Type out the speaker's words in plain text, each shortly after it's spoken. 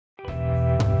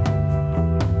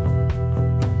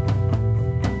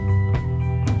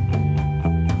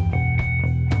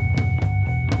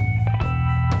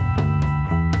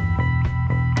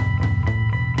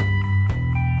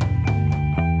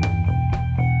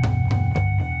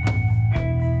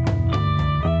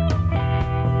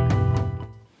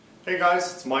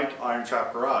guys, it's Mike,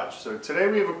 IronTrap Garage. So today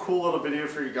we have a cool little video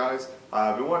for you guys.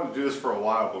 I've been wanting to do this for a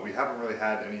while, but we haven't really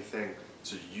had anything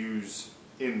to use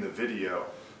in the video.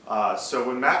 So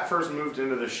when Matt first moved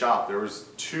into the shop, there was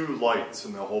two lights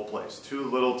in the whole place, two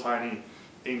little tiny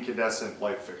incandescent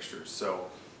light fixtures. So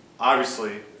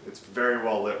obviously it's very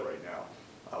well lit right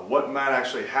now. What Matt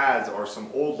actually has are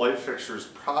some old light fixtures,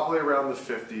 probably around the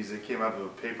 50s. They came out of a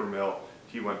paper mill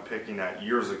he went picking at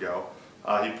years ago.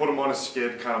 He put them on a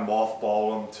skid, kind of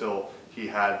mothballed them till he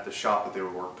had the shop that they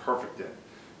would work perfect in.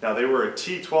 Now they were a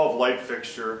T12 light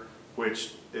fixture,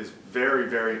 which is very,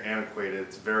 very antiquated.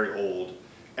 It's very old,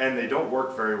 and they don't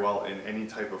work very well in any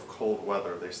type of cold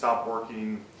weather. They stop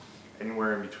working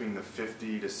anywhere in between the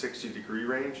 50 to 60 degree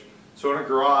range. So in a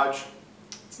garage,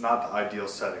 it's not the ideal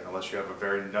setting unless you have a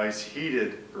very nice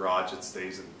heated garage that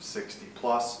stays in 60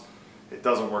 plus. It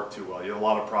doesn't work too well. You have a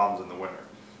lot of problems in the winter.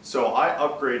 So I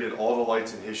upgraded all the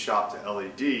lights in his shop to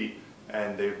LED,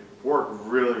 and they work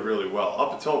really, really well.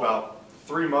 Up until about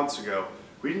 3 months ago,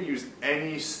 we didn't use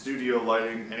any studio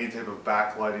lighting, any type of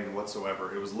backlighting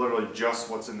whatsoever. It was literally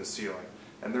just what's in the ceiling.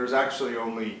 And there's actually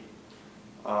only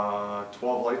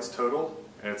 12 lights total,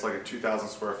 and it's like a 2,000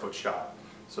 square foot shop.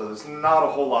 So there's not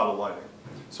a whole lot of lighting.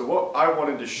 So what I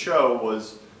wanted to show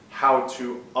was how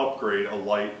to upgrade a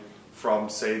light from,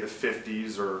 say, the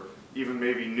 50s or even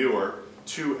maybe newer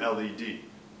to LED.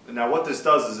 Now what this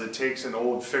does is it takes an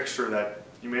old fixture that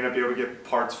you may not be able to get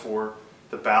parts for.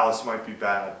 The ballast might be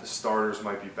bad, the starters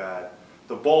might be bad,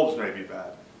 the bulbs may be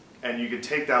bad, and you can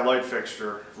take that light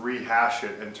fixture, rehash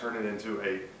it, and turn it into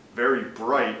a very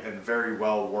bright and very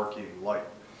well working light.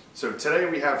 So today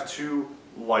we have two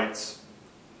lights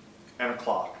and a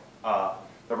clock that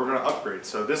we're going to upgrade.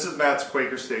 So this is Matt's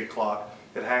Quaker State clock.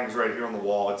 It hangs right here on the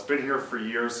wall. It's been here for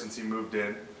years since he moved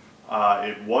in.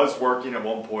 It was working at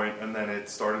one point, and then it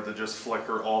started to just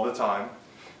flicker all the time,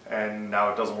 and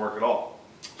now it doesn't work at all.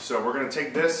 So we're going to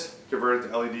take this, convert it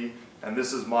to LED, and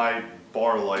this is my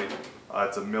bar light.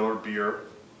 It's a Miller Beer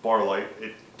bar light.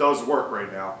 It does work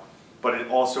right now, but it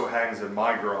also hangs in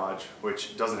my garage,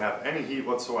 which doesn't have any heat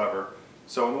whatsoever.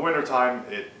 So in the wintertime,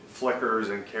 it flickers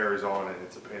and carries on, and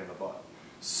it's a pain in the butt.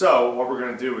 So what we're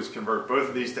going to do is convert both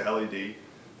of these to LED.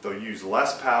 They'll use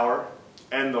less power,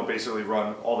 and they'll basically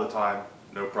run all the time,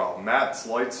 no problem. Matt's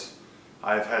lights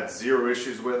I've had zero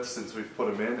issues with since we've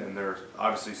put them in, and they're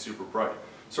obviously super bright.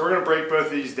 So we're going to break both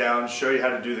of these down, show you how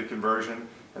to do the conversion,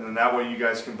 and then that way you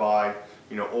guys can buy,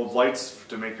 old lights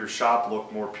to make your shop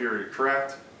look more period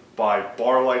correct, buy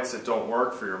bar lights that don't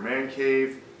work for your man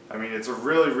cave. I mean, it's a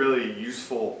really, really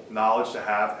useful knowledge to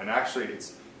have, and actually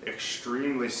it's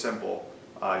extremely simple.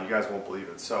 You guys won't believe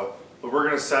it. So what we're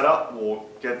going to set up, we'll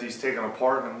get these taken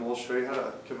apart, and we'll show you how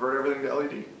to convert everything to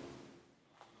LED.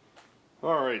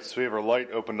 Alright, so we have our light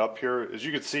opened up here. As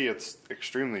you can see, it's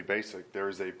extremely basic. There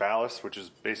is a ballast, which is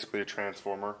basically a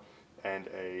transformer, and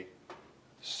a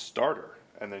starter,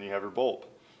 and then you have your bulb.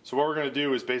 So what we're going to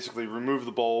do is basically remove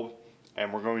the bulb,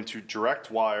 and we're going to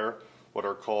direct wire what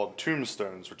are called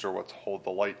tombstones, which are what hold the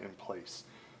light in place.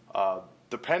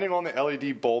 Depending on the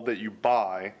LED bulb that you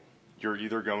buy, you're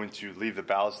either going to leave the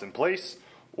ballast in place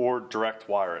or direct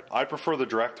wire it. I prefer the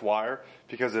direct wire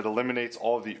because it eliminates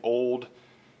all of the old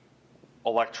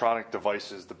electronic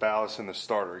devices, the ballast and the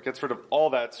starter. It gets rid of all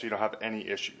that so you don't have any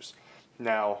issues.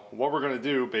 Now, what we're going to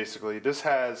do, basically, this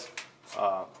has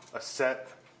a set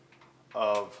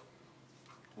of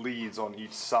leads on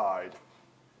each side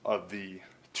of the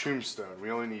tombstone. We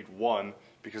only need one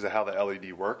because of how the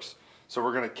LED works. So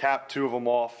we're going to cap two of them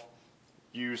off,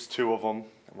 use two of them,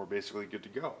 and we're basically good to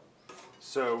go.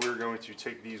 So we're going to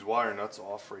take these wire nuts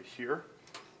off right here.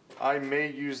 I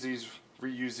may reuse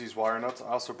these wire nuts. I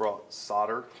also brought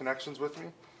solder connections with me,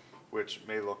 which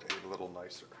may look a little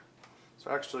nicer.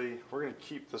 So actually, we're going to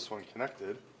keep this one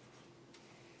connected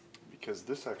because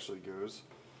this actually goes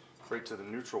right to the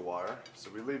neutral wire. So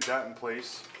we leave that in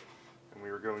place, and we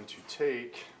are going to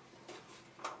take,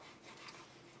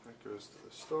 that goes to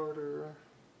the starter.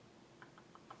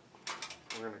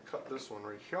 We're going to cut this one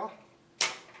right here. We're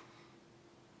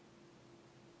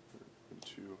going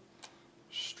to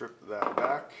strip that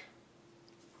back.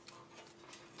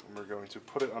 And we're going to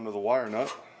put it under the wire nut.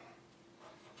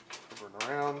 Over and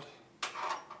around.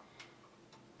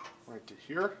 Right to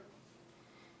here.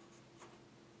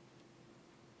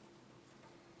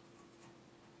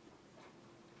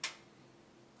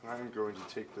 And I'm going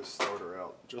to take this starter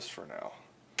out just for now,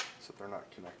 so they're not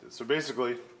connected. So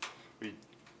basically, we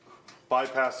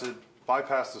bypassed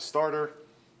the starter,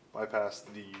 bypassed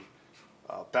the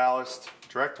ballast,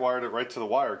 direct wired it right to the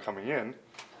wire coming in.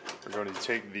 We're going to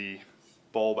take the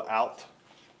bulb out,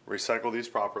 recycle these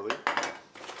properly,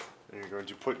 And you're going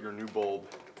to put your new bulb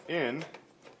in,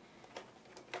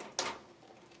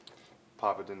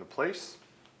 pop it into place,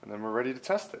 and then we're ready to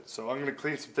test it. So I'm going to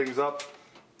clean some things up,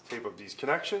 tape up these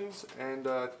connections, and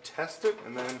test it,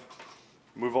 and then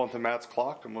move on to Matt's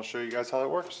clock, and we'll show you guys how that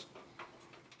works.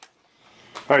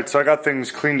 Alright, so I got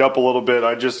things cleaned up a little bit.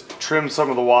 I just trimmed some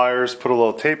of the wires, put a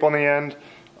little tape on the end.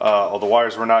 All the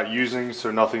wires we're not using,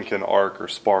 so nothing can arc or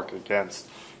spark against.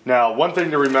 Now, one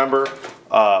thing to remember,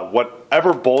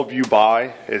 whatever bulb you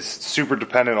buy is super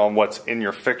dependent on what's in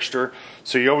your fixture.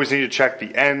 So you always need to check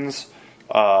the ends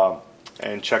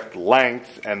and check the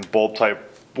length and bulb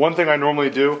type. One thing I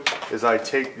normally do is I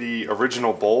take the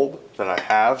original bulb that I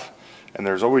have, and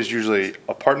there's always usually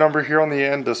a part number here on the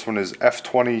end. This one is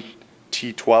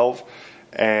F20T12,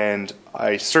 and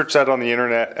I search that on the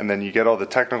internet, and then you get all the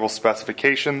technical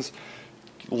specifications.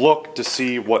 Look to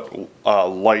see what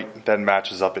light then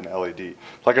matches up in LED.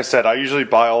 Like I said, I usually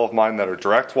buy all of mine that are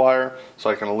direct wire, so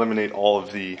I can eliminate all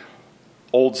of the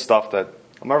old stuff that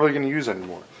I'm not really going to use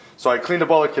anymore. So I cleaned up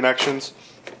all the connections,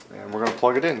 and we're going to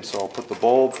plug it in. So I'll put the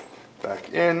bulb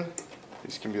back in.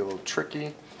 These can be a little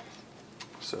tricky.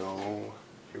 So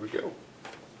here we go.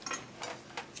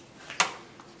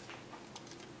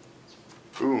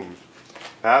 Boom.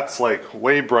 That's like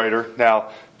way brighter.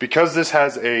 Now, because this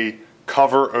has a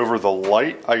cover over the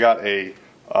light, I got a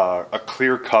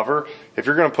clear cover. If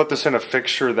you're going to put this in a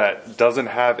fixture that doesn't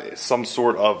have some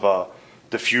sort of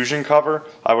diffusion cover,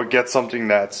 I would get something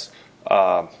that's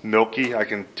milky. I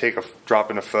can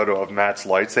drop in a photo of Matt's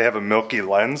lights. They have a milky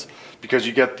lens because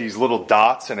you get these little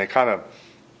dots, and it kind of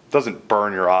doesn't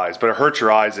burn your eyes, but it hurts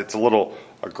your eyes. It's a little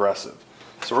aggressive.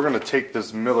 So we're going to take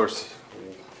this Miller's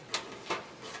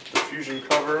diffusion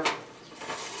cover.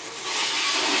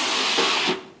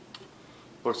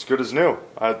 Looks good as new.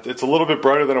 It's a little bit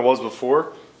brighter than it was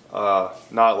before.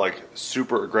 Not like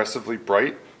super aggressively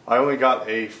bright. I only got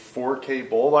a 4K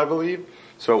bulb, I believe,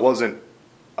 so it wasn't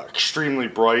extremely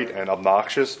bright and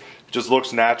obnoxious. It just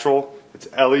looks natural.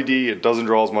 It's LED. It doesn't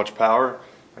draw as much power,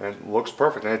 and it looks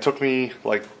perfect. And it took me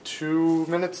like 2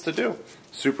 minutes to do.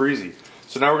 Super easy.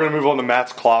 So now we're going to move on to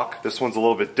Matt's clock. This one's a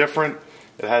little bit different.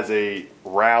 It has a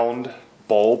round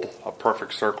bulb, a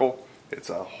perfect circle. It's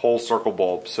a whole circle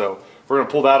bulb. So we're going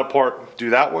to pull that apart, do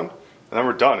that one, and then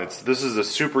we're done. This is a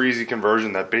super easy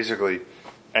conversion that basically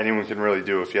anyone can really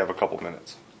do if you have a couple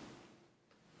minutes.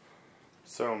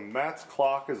 So Matt's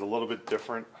clock is a little bit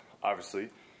different, obviously.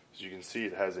 As you can see,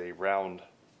 it has a round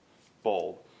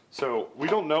bulb. So we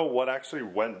don't know what actually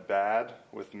went bad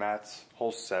with Matt's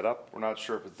whole setup. We're not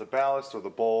sure if it's the ballast or the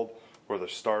bulb or the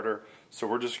starter. So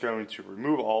we're just going to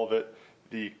remove all of it.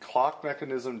 The clock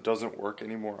mechanism doesn't work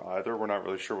anymore either. We're not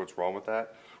really sure what's wrong with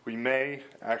that. We may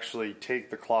actually take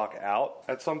the clock out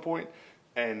at some point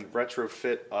and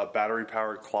retrofit a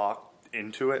battery-powered clock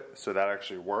into it so that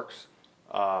actually works.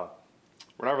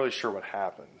 We're not really sure what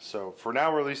happened. So for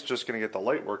now, we're at least just going to get the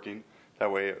light working.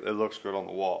 That way it looks good on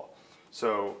the wall.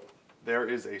 So there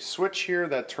is a switch here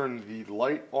that turns the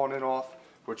light on and off,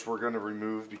 which we're going to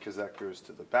remove because that goes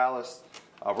to the ballast.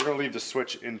 We're going to leave the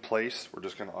switch in place. We're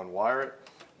just going to unwire it.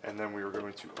 And then we are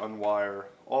going to unwire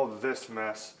all of this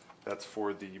mess that's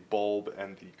for the bulb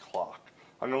and the clock.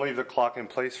 I'm going to leave the clock in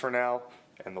place for now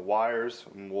and the wires,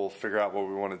 and we'll figure out what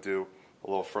we want to do a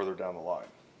little further down the line.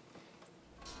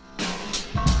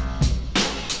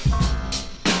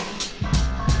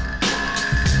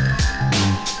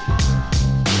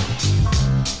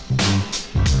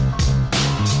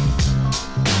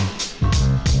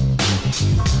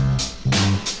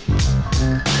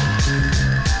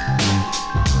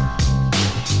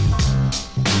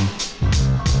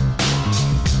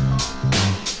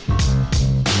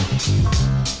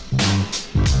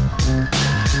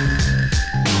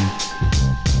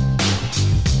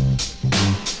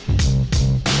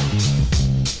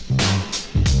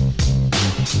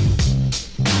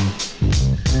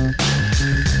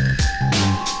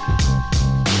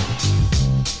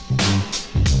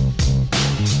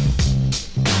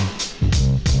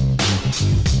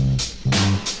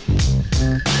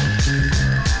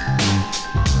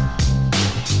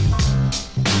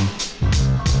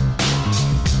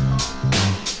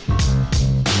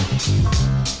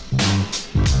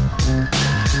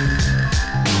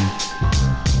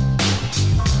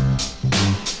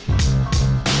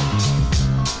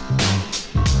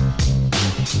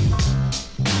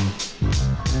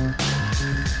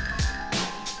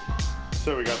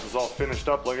 So we got this all finished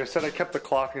up. Like I said, I kept the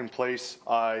clock in place.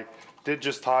 I did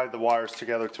just tie the wires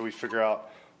together till we figure out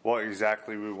what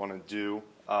exactly we want to do.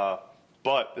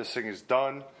 But this thing is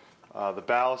done. The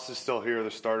ballast is still here. The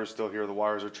starter's still here. The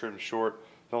wires are trimmed short.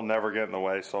 They'll never get in the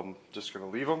way, so I'm just going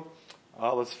to leave them.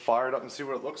 Let's fire it up and see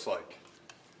what it looks like.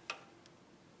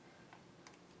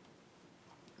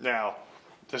 Now,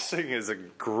 this thing is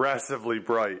aggressively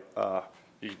bright.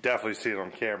 You can definitely see it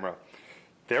on camera.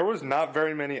 There was not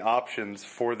very many options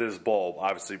for this bulb,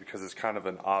 obviously, because it's kind of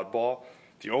an oddball.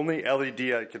 The only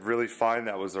LED I could really find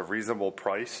that was a reasonable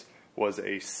price was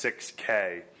a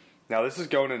 6K. Now, this is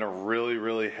going in a really,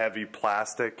 really heavy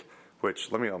plastic,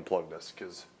 which, let me unplug this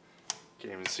because you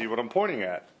can't even see what I'm pointing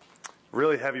at.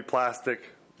 Really heavy plastic,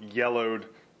 yellowed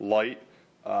light.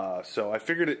 So I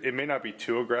figured it may not be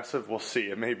too aggressive. We'll see.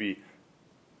 It may be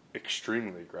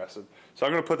extremely aggressive. So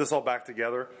I'm going to put this all back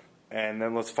together, and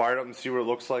then let's fire it up and see what it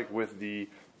looks like with the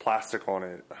plastic on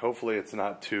it. Hopefully it's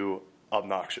not too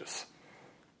obnoxious.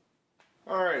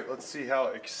 Alright, let's see how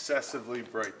excessively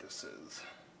bright this is.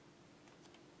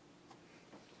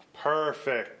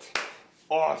 Perfect.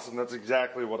 Awesome, that's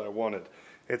exactly what I wanted.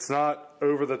 It's not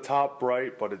over the top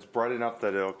bright, but it's bright enough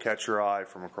that it'll catch your eye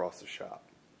from across the shop.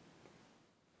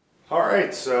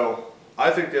 Alright, so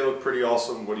I think they look pretty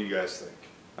awesome. What do you guys think?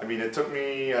 I mean, it took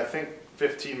me, I think,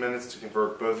 15 minutes to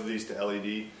convert both of these to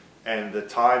LED, and the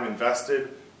time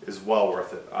invested is well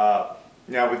worth it.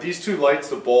 Now, with these two lights,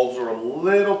 the bulbs were a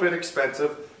little bit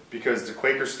expensive because the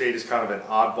Quaker State is kind of an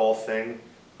oddball thing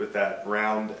with that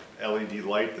round LED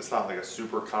light. That's not like a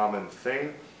super common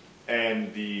thing.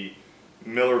 And the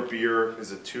Miller Beer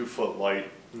is a 2-foot light,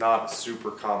 not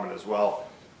super common as well.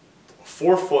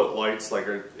 4-foot lights, like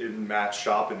in Matt's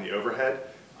shop in the overhead,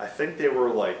 I think they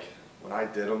were like, when I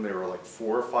did them, they were like $4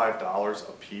 or $5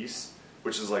 a piece,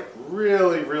 which is like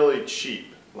really, really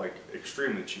cheap, like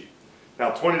extremely cheap.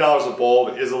 Now, $20 a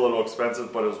bulb is a little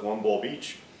expensive, but it was 1 bulb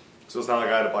each, so it's not like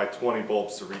I had to buy 20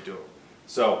 bulbs to redo them.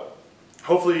 So,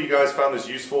 hopefully you guys found this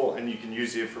useful and you can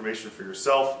use the information for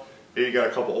yourself. Maybe you got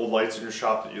a couple old lights in your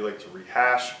shop that you like to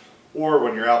rehash, or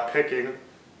when you're out picking,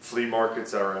 flea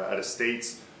markets or at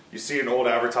estates, you see an old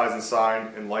advertising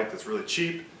sign and light that's really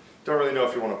cheap, don't really know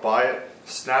if you want to buy it,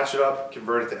 snatch it up,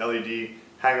 convert it to LED,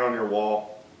 hang it on your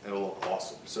wall, and it'll look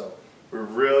awesome. So we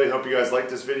really hope you guys liked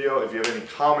this video. If you have any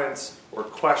comments or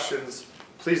questions,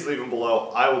 please leave them below.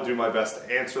 I will do my best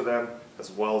to answer them as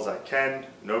well as I can.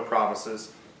 No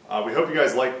promises. We hope you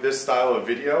guys like this style of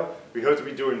video. We hope to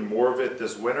be doing more of it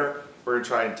this winter. We're going to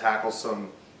try and tackle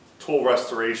some tool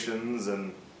restorations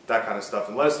and that kind of stuff.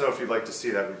 And let us know if you'd like to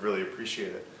see that. We'd really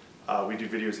appreciate it. We do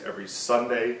videos every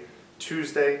Sunday,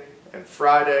 Tuesday, and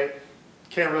Friday.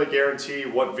 Can't really guarantee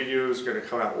what video is going to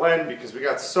come out when because we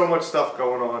got so much stuff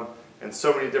going on and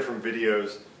so many different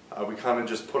videos. We kind of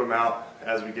just put them out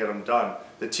as we get them done.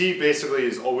 The tea basically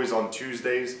is always on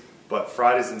Tuesdays, but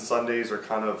Fridays and Sundays are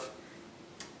kind of,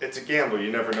 it's a gamble.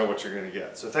 You never know what you're going to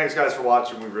get. So thanks guys for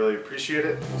watching. We really appreciate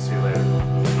it. We'll see you later.